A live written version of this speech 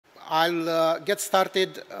I'll get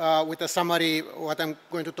started with a summary, what I'm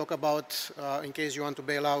going to talk about in case you want to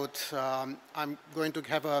bail out. I'm going to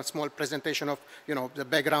have a small presentation of, the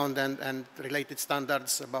background and related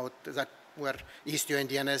standards about that where Istio and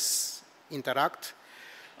DNS interact.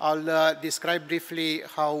 I'll describe briefly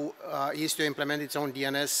how Istio implemented its own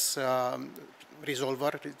DNS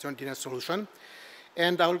resolver, its own DNS solution.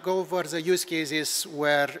 And I'll go over the use cases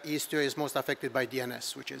where Istio is most affected by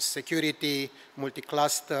DNS, which is security,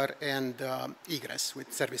 multi-cluster, and egress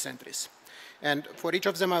with service entries. And for each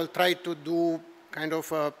of them, I'll try to do kind of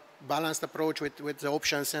a balanced approach with the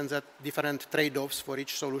options and the different trade-offs for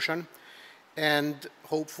each solution, and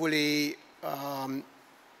hopefully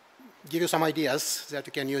give you some ideas that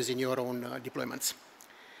you can use in your own deployments.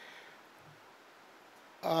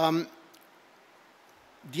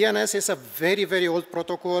 DNS is a very, very old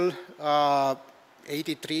protocol,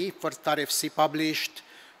 83, first RFC published.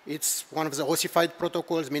 It's one of the ossified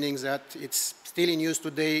protocols, meaning that it's still in use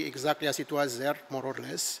today exactly as it was there, more or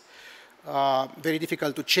less. Very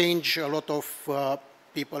difficult to change. A lot of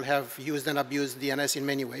people have used and abused DNS in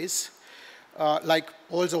many ways. Like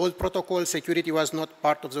all the old protocols, security was not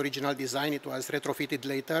part of the original design. It was retrofitted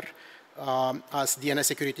later as DNS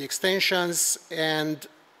security extensions, and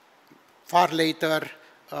far later,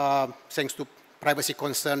 thanks to privacy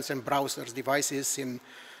concerns and browsers devices in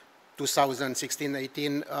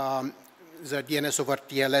 2016-18, the DNS over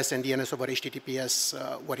TLS and DNS over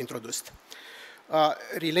HTTPS were introduced.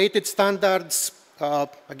 Related standards,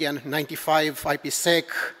 again, 95 IPsec,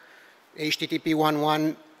 HTTP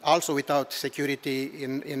 1.1, also without security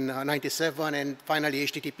in 97, and finally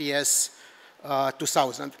HTTPS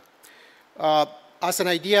 2000. As an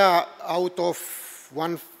idea, out of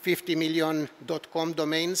 150 million .com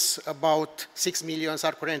domains, about 6 million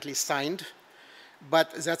are currently signed,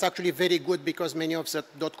 but that's actually very good because many of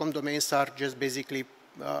the .com domains are just basically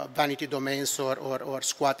vanity domains or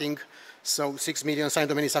squatting. So 6 million signed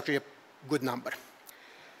domains is actually a good number.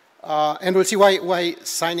 And we'll see why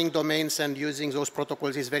signing domains and using those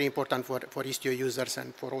protocols is very important for Istio users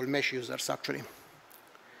and for all mesh users, actually.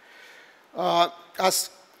 As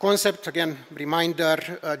concept, again, reminder,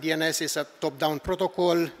 DNS is a top-down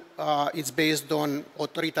protocol. It's based on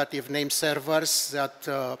authoritative name servers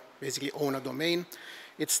that basically own a domain.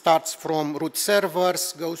 It starts from root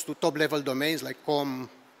servers, goes to top-level domains like com,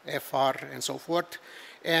 fr, and so forth.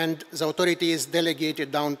 And the authority is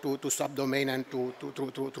delegated down to subdomain and to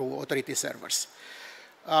authority servers.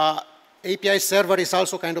 API server is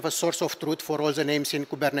also kind of a source of truth for all the names in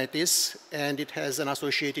Kubernetes, and it has an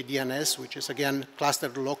associated DNS, which is, again,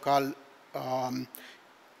 clustered local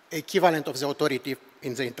equivalent of the authority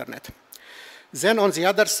in the internet. Then on the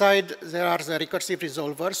other side, there are the recursive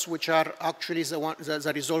resolvers, which are actually the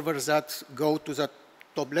resolvers that go to the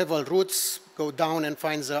top-level roots, go down and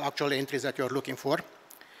find the actual entries that you're looking for.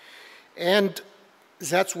 And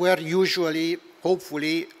that's where usually,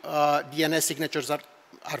 hopefully, DNS signatures are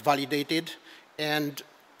validated, and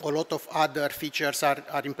a lot of other features are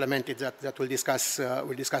implemented that we'll discuss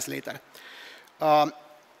later.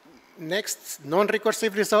 Next,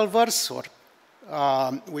 non-recursive resolvers,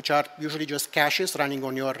 which are usually just caches running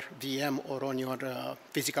on your VM or on your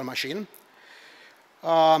physical machine.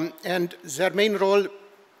 And their main role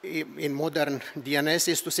in modern DNS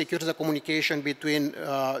is to secure the communication between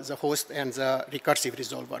the host and the recursive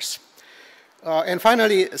resolvers. And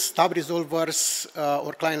finally, stub resolvers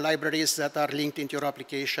or client libraries that are linked into your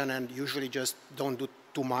application and usually just don't do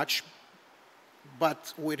too much.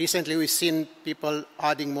 But recently we've seen people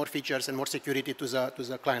adding more features and more security to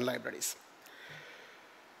the client libraries.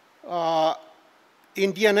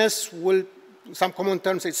 In DNS, some common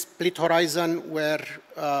terms is split horizon, where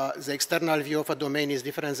the external view of a domain is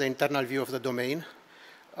different than the internal view of the domain.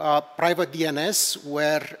 Private DNS,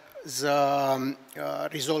 where the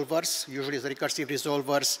resolvers, usually the recursive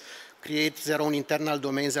resolvers, create their own internal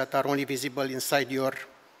domains that are only visible inside your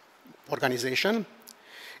organization.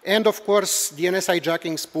 And of course, DNS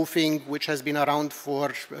hijacking, spoofing, which has been around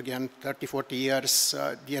for, again, 30, 40 years.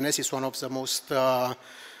 DNS is one of the most,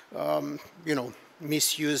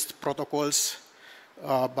 misused protocols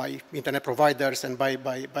by internet providers and by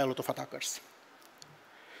a lot of attackers.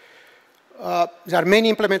 There are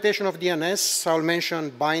many implementations of DNS. I'll mention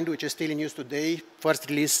Bind, which is still in use today. First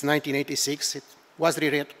release 1986. It was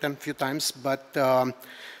rewritten a few times, but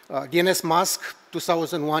DNS Mask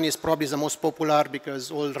 2001 is probably the most popular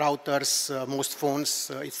because all routers, most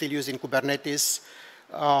phones, it's still used in Kubernetes.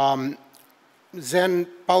 Then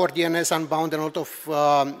Power DNS Unbound and a lot of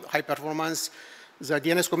high performance. The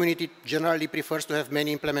DNS community generally prefers to have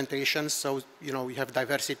many implementations, so we have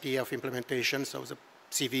diversity of implementations. So the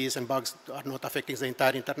CVEs and bugs are not affecting the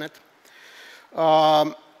entire internet.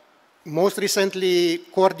 Most recently,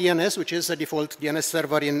 core DNS, which is a default DNS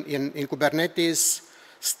server in Kubernetes.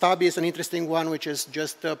 Stub is an interesting one, which is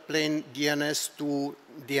just a plain DNS to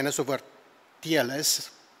DNS over TLS,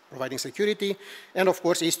 providing security. And of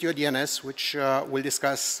course, Istio DNS, which we'll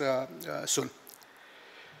discuss soon.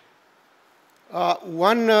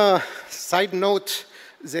 One side note,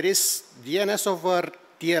 there is DNS over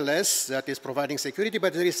TLS that is providing security,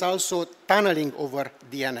 but there is also tunneling over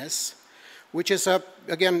DNS, which is,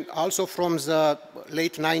 again, also from the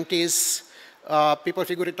late 90s. People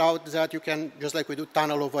figured it out that you can, just like we do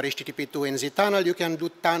tunnel over HTTP to NZ tunnel, you can do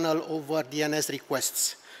tunnel over DNS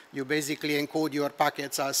requests. You basically encode your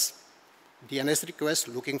packets as DNS requests,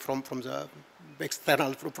 looking from the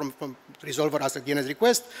external, from resolver as a DNS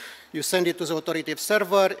request. You send it to the authoritative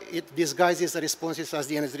server. It disguises the responses as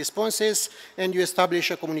DNS responses, and you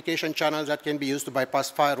establish a communication channel that can be used to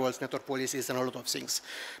bypass firewalls, network policies, and a lot of things.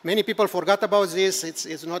 Many people forgot about this.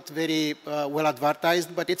 It's not very well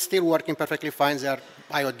advertised, but it's still working perfectly fine. There are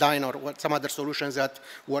Iodine or some other solutions that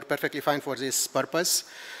work perfectly fine for this purpose.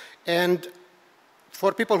 And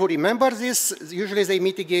for people who remember this, usually they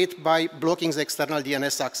mitigate by blocking the external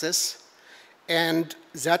DNS access. And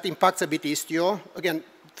that impacts a bit Istio. Again,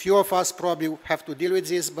 few of us probably have to deal with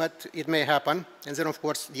this, but it may happen. And then, of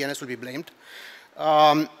course, DNS will be blamed.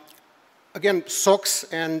 Again, SOCs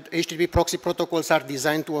and HTTP proxy protocols are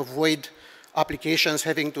designed to avoid applications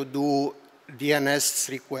having to do DNS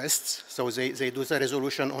requests. So they do the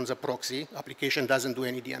resolution on the proxy. Application doesn't do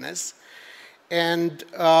any DNS. And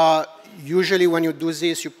usually when you do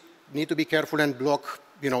this, you need to be careful and block,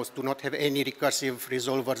 to not have any recursive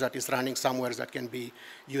resolver that is running somewhere that can be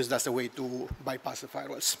used as a way to bypass the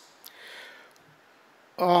firewalls.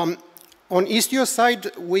 On Istio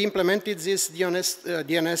side, we implemented this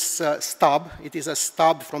DNS stub. It is a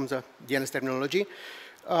stub from the DNS terminology.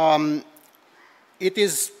 It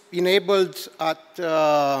is enabled at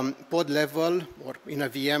pod level or in a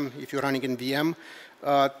VM, if you're running in VM,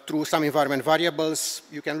 through some environment variables.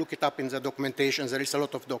 You can look it up in the documentation. There is a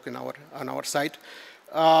lot of doc on our site.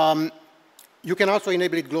 You can also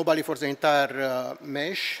enable it globally for the entire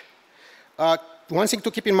mesh. One thing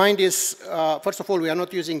to keep in mind is, first of all, we are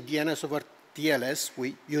not using DNS over TLS.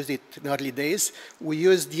 We used it in early days. We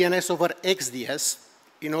use DNS over XDS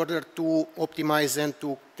in order to optimize and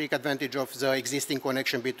to take advantage of the existing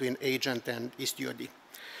connection between agent and Istio-D.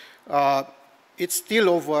 It's still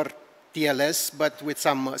over TLS, but with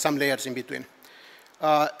some layers in between.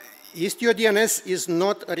 Istio DNS is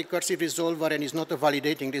not a recursive resolver and is not a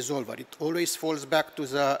validating resolver. It always falls back to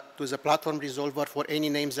the platform resolver for any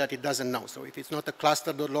names that it doesn't know. So if it's not a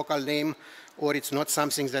cluster.local name or it's not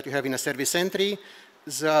something that you have in a service entry,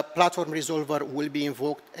 the platform resolver will be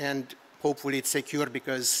invoked and hopefully it's secure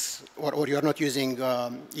because, or you're not using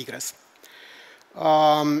egress.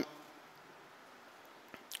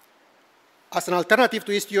 As an alternative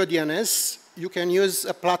to Istio DNS, you can use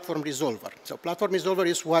a platform resolver. So platform resolver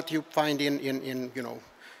is what you find in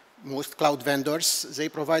most cloud vendors. They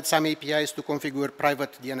provide some APIs to configure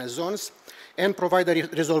private DNS zones and provide a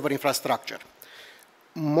resolver infrastructure.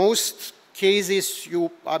 Most cases,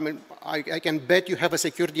 I can bet you have a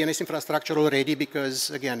secure DNS infrastructure already because,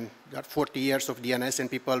 again, there are 40 years of DNS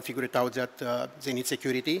and people figure it out that they need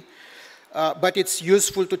security. But it's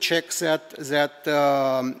useful to check that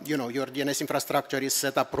your DNS infrastructure is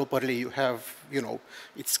set up properly. You have,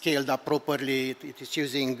 it's scaled up properly. It is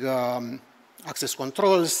using access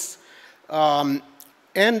controls.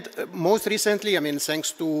 And most recently,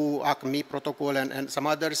 thanks to ACME protocol and some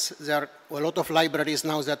others, there are a lot of libraries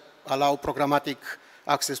now that allow programmatic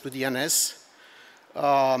access to DNS.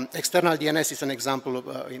 External DNS is an example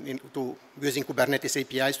of using Kubernetes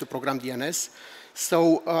APIs to program DNS.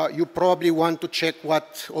 So you probably want to check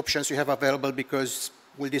what options you have available because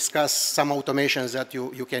we'll discuss some automations that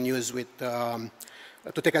you can use with,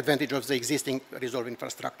 to take advantage of the existing resolve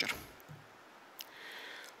infrastructure.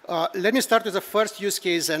 Let me start with the first use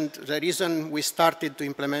case and the reason we started to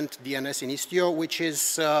implement DNS in Istio, which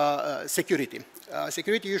is security.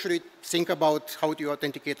 Security usually think about how do you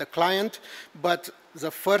authenticate a client, but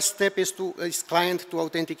the first step is client to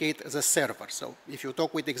authenticate the server. So if you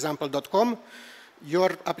talk with example.com,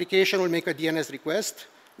 your application will make a DNS request,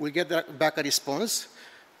 will get back a response.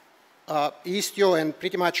 Istio and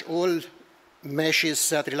pretty much all meshes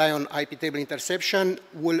that rely on IP table interception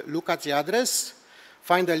will look at the address,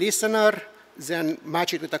 find a listener, then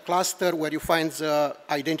match it with a cluster where you find the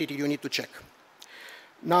identity you need to check.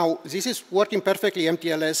 Now, this is working perfectly.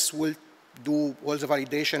 MTLS will do all the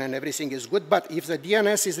validation and everything is good, but if the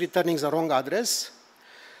DNS is returning the wrong address,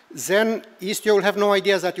 then Istio will have no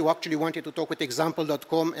idea that you actually wanted to talk with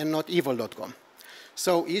example.com and not evil.com.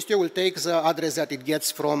 So Istio will take the address that it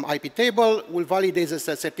gets from IP table, will validate the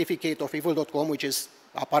certificate of evil.com, which is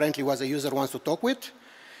apparently what the user wants to talk with,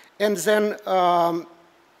 and then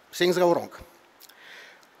things go wrong.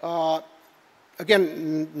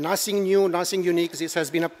 Again, nothing new, nothing unique. This has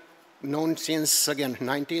been known since, again,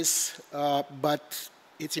 90s, but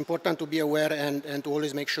it's important to be aware and to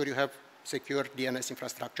always make sure you have secure DNS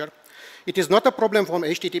infrastructure. It is not a problem from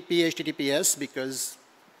HTTP, HTTPS, because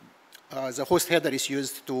the host header is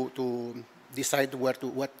used to decide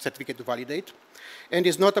what certificate to validate. And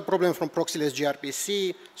it's not a problem from proxyless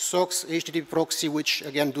gRPC, SOCKS, HTTP proxy, which,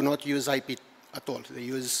 again, do not use IP at all. They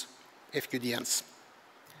use FQDNs.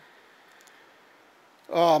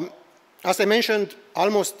 As I mentioned,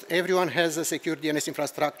 almost everyone has a secure DNS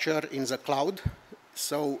infrastructure in the cloud,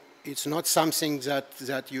 so it's not something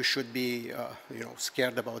that you should be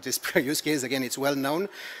scared about this use case. Again, it's well known.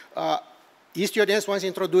 Istio DNS was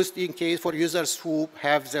introduced in case for users who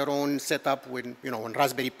have their own setup with, on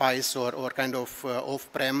Raspberry Pis or kind of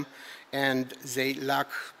off-prem, and they lack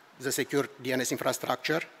the secure DNS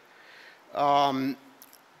infrastructure.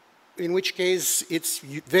 In which case, it's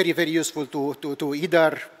very, very useful to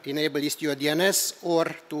either enable Istio DNS or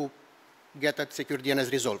to get a secure DNS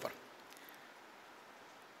resolver.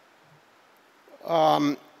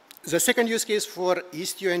 The second use case for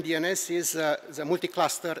Istio and DNS is the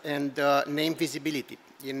multi-cluster and name visibility.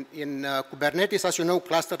 In Kubernetes, as you know,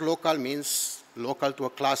 cluster local means local to a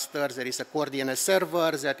cluster. There is a core DNS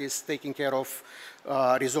server that is taking care of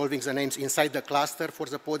resolving the names inside the cluster for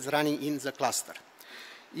the pods running in the cluster.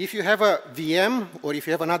 If you have a VM or if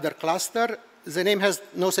you have another cluster, the name has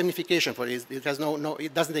no signification for it. It has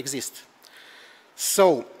it doesn't exist.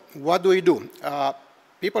 So what do we do?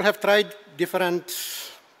 People have tried different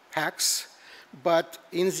hacks, but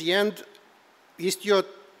in the end, Istio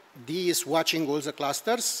D is watching all the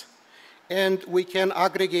clusters, and we can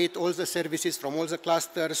aggregate all the services from all the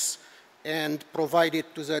clusters and provide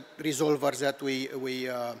it to the resolver that we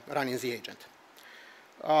run in the agent.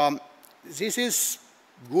 This is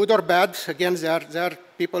good or bad. Again, there are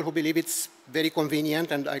people who believe it's very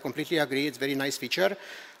convenient, and I completely agree. It's a very nice feature.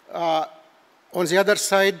 On the other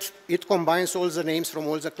side, it combines all the names from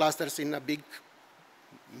all the clusters in a big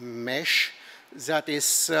mesh that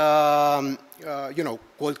is,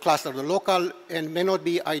 called cluster local, and may not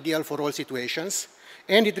be ideal for all situations.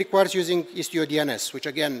 And it requires using Istio DNS, which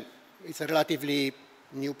again, is a relatively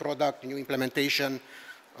new product, new implementation,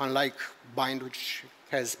 unlike Bind, which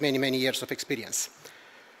has many, many years of experience.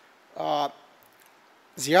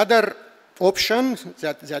 The other option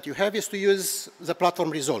that you have is to use the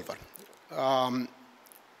platform resolver.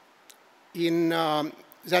 In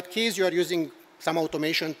that case, you are using some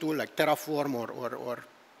automation tool like Terraform or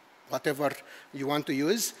whatever you want to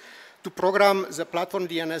use to program the platform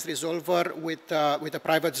DNS resolver with a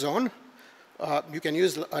private zone. You can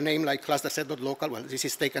use a name like clusterset.local. Well, this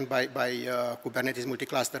is taken by Kubernetes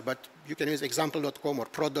multi-cluster, but you can use example.com or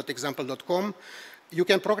prod.example.com. You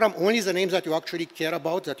can program only the names that you actually care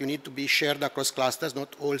about, that you need to be shared across clusters.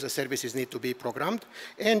 Not all the services need to be programmed.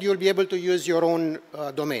 And you'll be able to use your own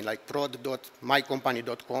domain, like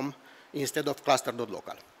prod.mycompany.com instead of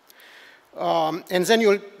cluster.local. And then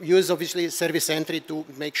you'll use, obviously, service entry to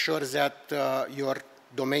make sure that your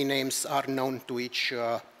domain names are known to each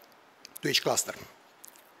cluster.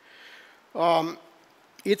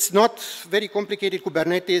 It's not very complicated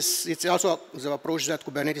Kubernetes. It's also the approach that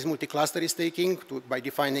Kubernetes multi-cluster is taking by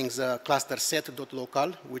defining the cluster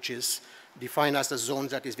set.local, which is defined as a zone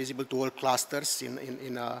that is visible to all clusters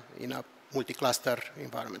in a multi-cluster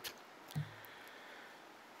environment.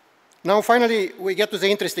 Now, finally, we get to the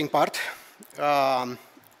interesting part,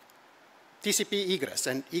 TCP egress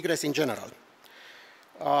and egress in general.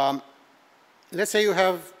 Let's say you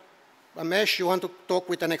have a mesh, you want to talk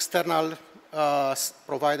with an external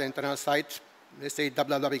provider, internal site, let's say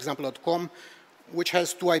www.example.com, which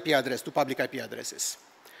has two public IP addresses.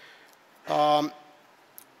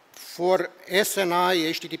 For SNI,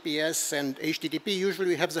 HTTPS, and HTTP, usually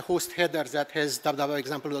we have the host header that has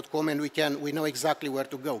www.example.com, and we know exactly where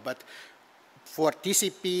to go. But for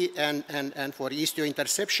TCP and for Istio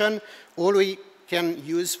interception, all we can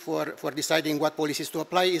use for deciding what policies to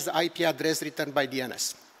apply is the IP address returned by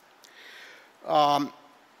DNS.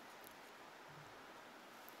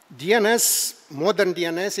 Modern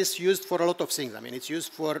DNS is used for a lot of things. I mean, it's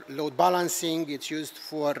used for load balancing. It's used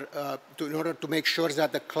for, in order to make sure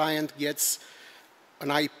that the client gets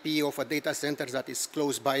an IP of a data center that is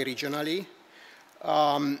close by regionally.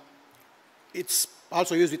 It's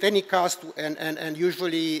also used with Anycast, and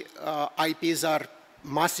usually IPs are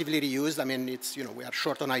massively reused. I mean, it's, we are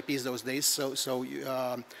short on IPs those days, so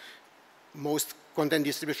most content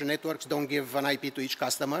distribution networks don't give an IP to each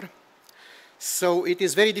customer. So it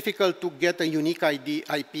is very difficult to get a unique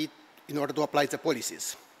IP in order to apply the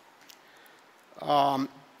policies. And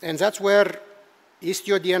that's where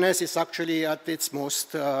Istio DNS is actually at its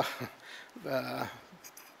most,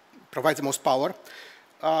 provides the most power.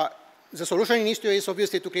 The solution in Istio is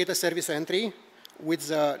obviously to create a service entry with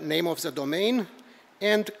the name of the domain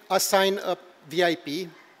and assign a VIP,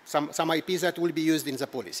 some IPs that will be used in the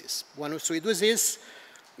policies. Once we do this,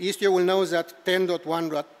 Istio will know that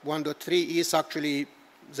 10.1.1.3 is actually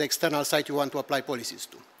the external site you want to apply policies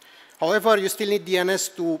to. However, you still need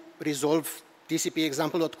DNS to resolve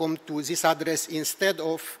tcp-example.com to this address instead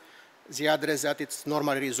of the address that it's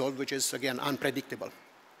normally resolved, which is, again, unpredictable.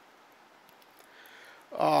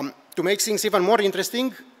 To make things even more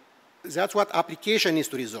interesting, that's what application needs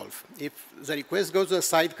to resolve. If the request goes to a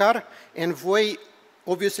sidecar, Envoy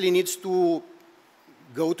obviously needs to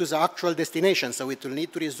go to the actual destination, so it will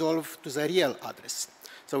need to resolve to the real address.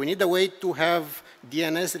 So we need a way to have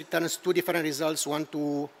DNS returns two different results, one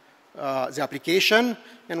to the application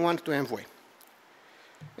and one to Envoy.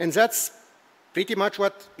 And that's pretty much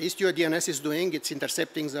what Istio DNS is doing. It's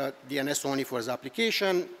intercepting the DNS only for the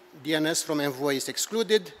application. DNS from Envoy is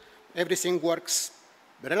excluded. Everything works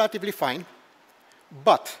relatively fine.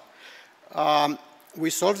 But we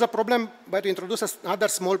solve the problem by to introduce another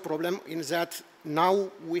small problem in that now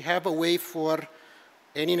we have a way for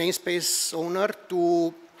any namespace owner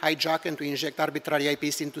to hijack and to inject arbitrary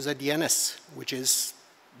IPs into the DNS, which is,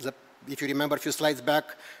 if you remember a few slides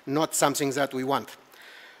back, not something that we want.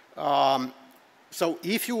 So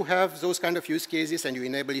if you have those kind of use cases and you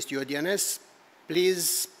enable Istio DNS,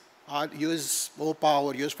 please use OPA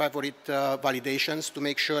or use favorite validations to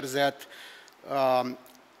make sure that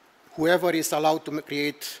whoever is allowed to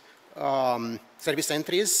create service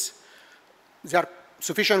entries, there are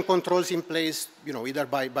sufficient controls in place, either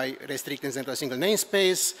by restricting them to a single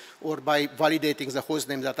namespace or by validating the host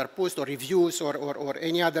names that are pushed or reviews or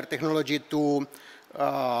any other technology to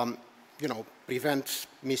prevent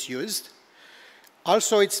misuse.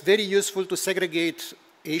 Also, it's very useful to segregate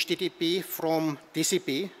HTTP from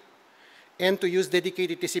TCP and to use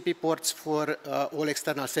dedicated TCP ports for all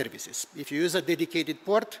external services. If you use a dedicated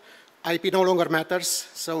port, IP no longer matters,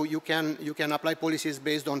 so you can apply policies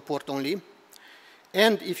based on port only.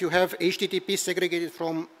 And if you have HTTP segregated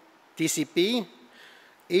from TCP,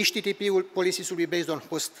 HTTP policies will be based on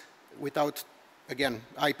host without, again,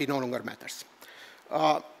 IP no longer matters.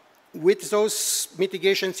 With those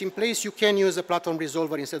mitigations in place, you can use a platform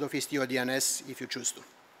resolver instead of Istio DNS if you choose to.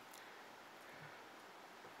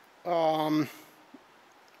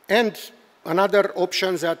 And another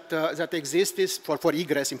option that exists is for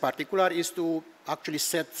egress in particular is to actually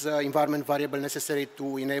set the environment variable necessary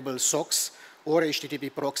to enable SOCKS or HTTP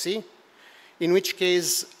proxy, in which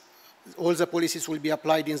case all the policies will be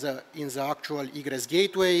applied in the actual egress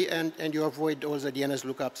gateway and you avoid all the DNS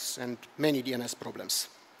lookups and many DNS problems.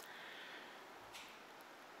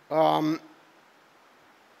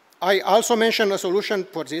 I also mentioned a solution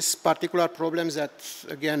for this particular problem that,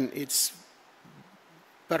 again, it's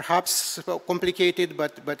perhaps complicated,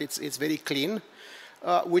 but it's very clean,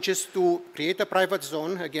 which is to create a private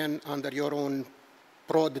zone, again, under your own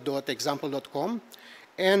prod.example.com,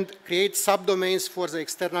 and create subdomains for the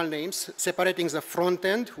external names, separating the front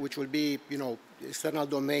end, which will be, external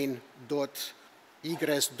domain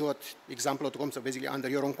 .egress.example.com, so basically under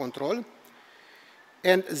your own control.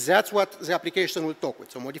 And that's what the application will talk with.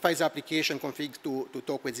 So modify the application config to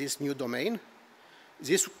talk with this new domain.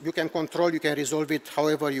 This you can control, you can resolve it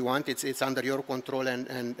however you want. It's under your control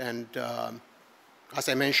and as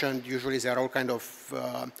I mentioned, usually there are all kind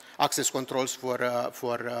of access controls for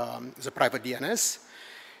the private DNS.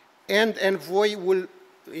 And Envoy will,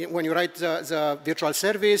 when you write the virtual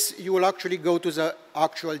service, you will actually go to the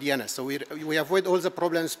actual DNS. So we avoid all the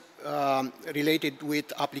problems related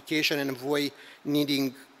with application and Envoy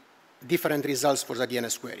needing different results for the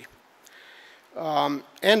DNS query.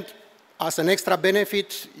 And as an extra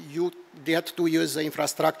benefit, you get to use the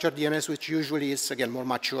infrastructure DNS, which usually is, again, more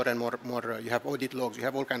mature and more you have audit logs, you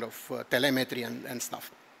have all kind of telemetry and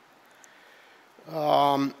stuff.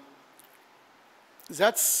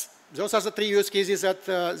 Those are the three use cases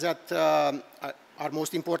that are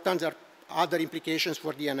most important. There are other implications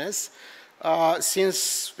for DNS.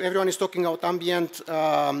 Since everyone is talking about ambient,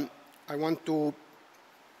 I want to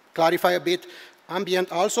clarify a bit.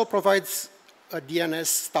 Ambient also provides a DNS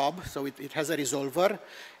stub, so it has a resolver.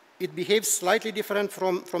 It behaves slightly different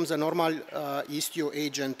from the normal Istio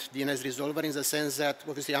agent DNS resolver in the sense that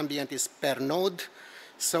obviously ambient is per node.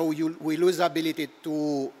 So we lose the ability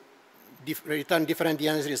to return different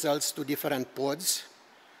DNS results to different pods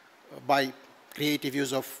by creative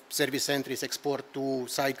use of service entries, export to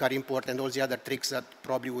sidecar import, and all the other tricks that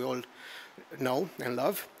probably we all know and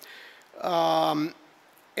love.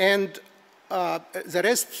 The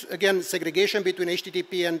rest, again, segregation between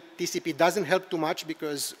HTTP and TCP doesn't help too much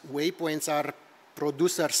because waypoints are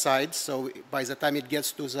producer side, so by the time it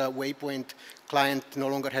gets to the waypoint, client no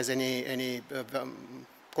longer has any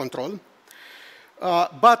control.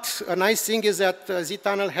 But a nice thing is that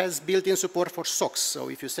zTunnel has built-in support for SOCKS. So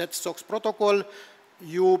if you set SOCKS protocol,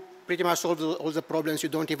 you pretty much solve all the problems. You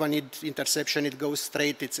don't even need interception. It goes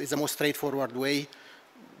straight. It's the most straightforward way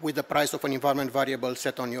with the price of an environment variable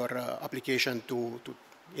set on your application to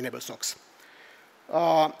enable SOCKS.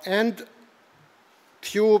 And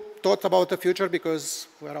few thoughts about the future because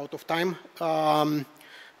we're out of time.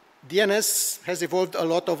 DNS has evolved a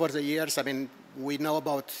lot over the years. I mean, we know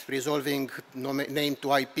about resolving name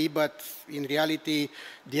to IP, but in reality,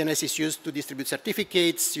 DNS is used to distribute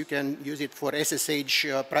certificates. You can use it for SSH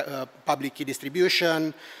public key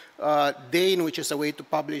distribution. DANE, which is a way to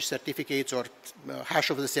publish certificates or hash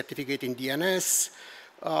of the certificate in DNS.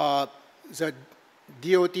 The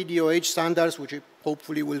DOT, DOH standards, which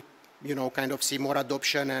hopefully will, kind of see more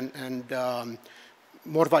adoption and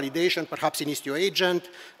more validation, perhaps in Istio agent.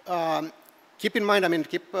 Keep in mind, I mean,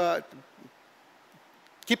 keep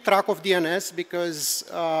track of DNS because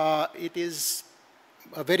it is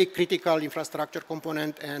a very critical infrastructure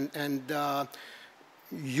component, and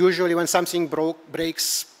usually when something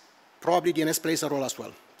breaks, probably DNS plays a role as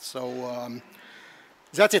well. So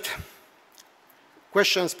that's it.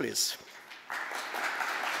 Questions, please.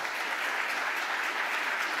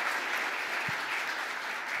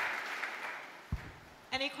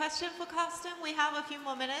 Any question for Costin? We have a few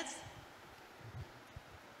more minutes.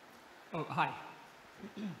 Oh, hi.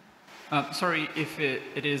 Sorry if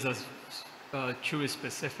it is a too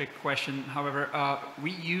specific question. However,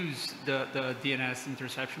 we use the DNS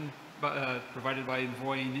interception provided by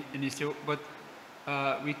Envoy in Istio, but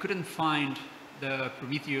we couldn't find the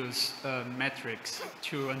Prometheus metrics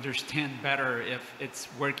to understand better if it's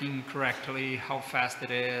working correctly, how fast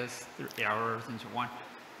it is, the errors, and so on.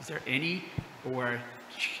 Is there any, or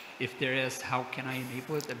if there is, how can I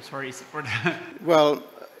enable it? I'm sorry for that. Well,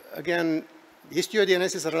 again, Istio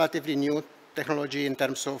DNS is a relatively new technology in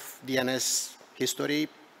terms of DNS history.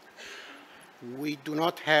 We do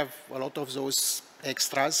not have a lot of those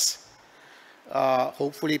extras.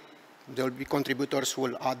 Hopefully, there will be contributors who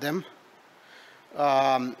will add them.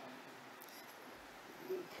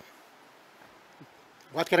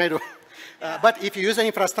 What can I do? But if you use an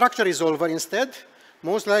infrastructure resolver instead,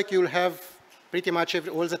 most likely you'll have pretty much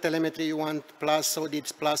all the telemetry you want, plus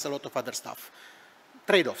audits, plus a lot of other stuff.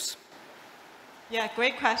 Trade-offs. Yeah,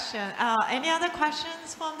 great question. Any other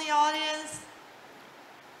questions from the audience?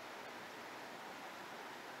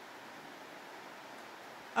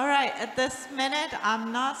 All right, at this minute,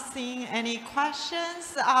 I'm not seeing any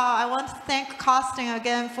questions. I want to thank Costin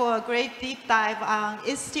again for a great deep dive on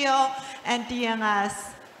Istio and DNS.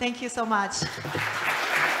 Thank you so much.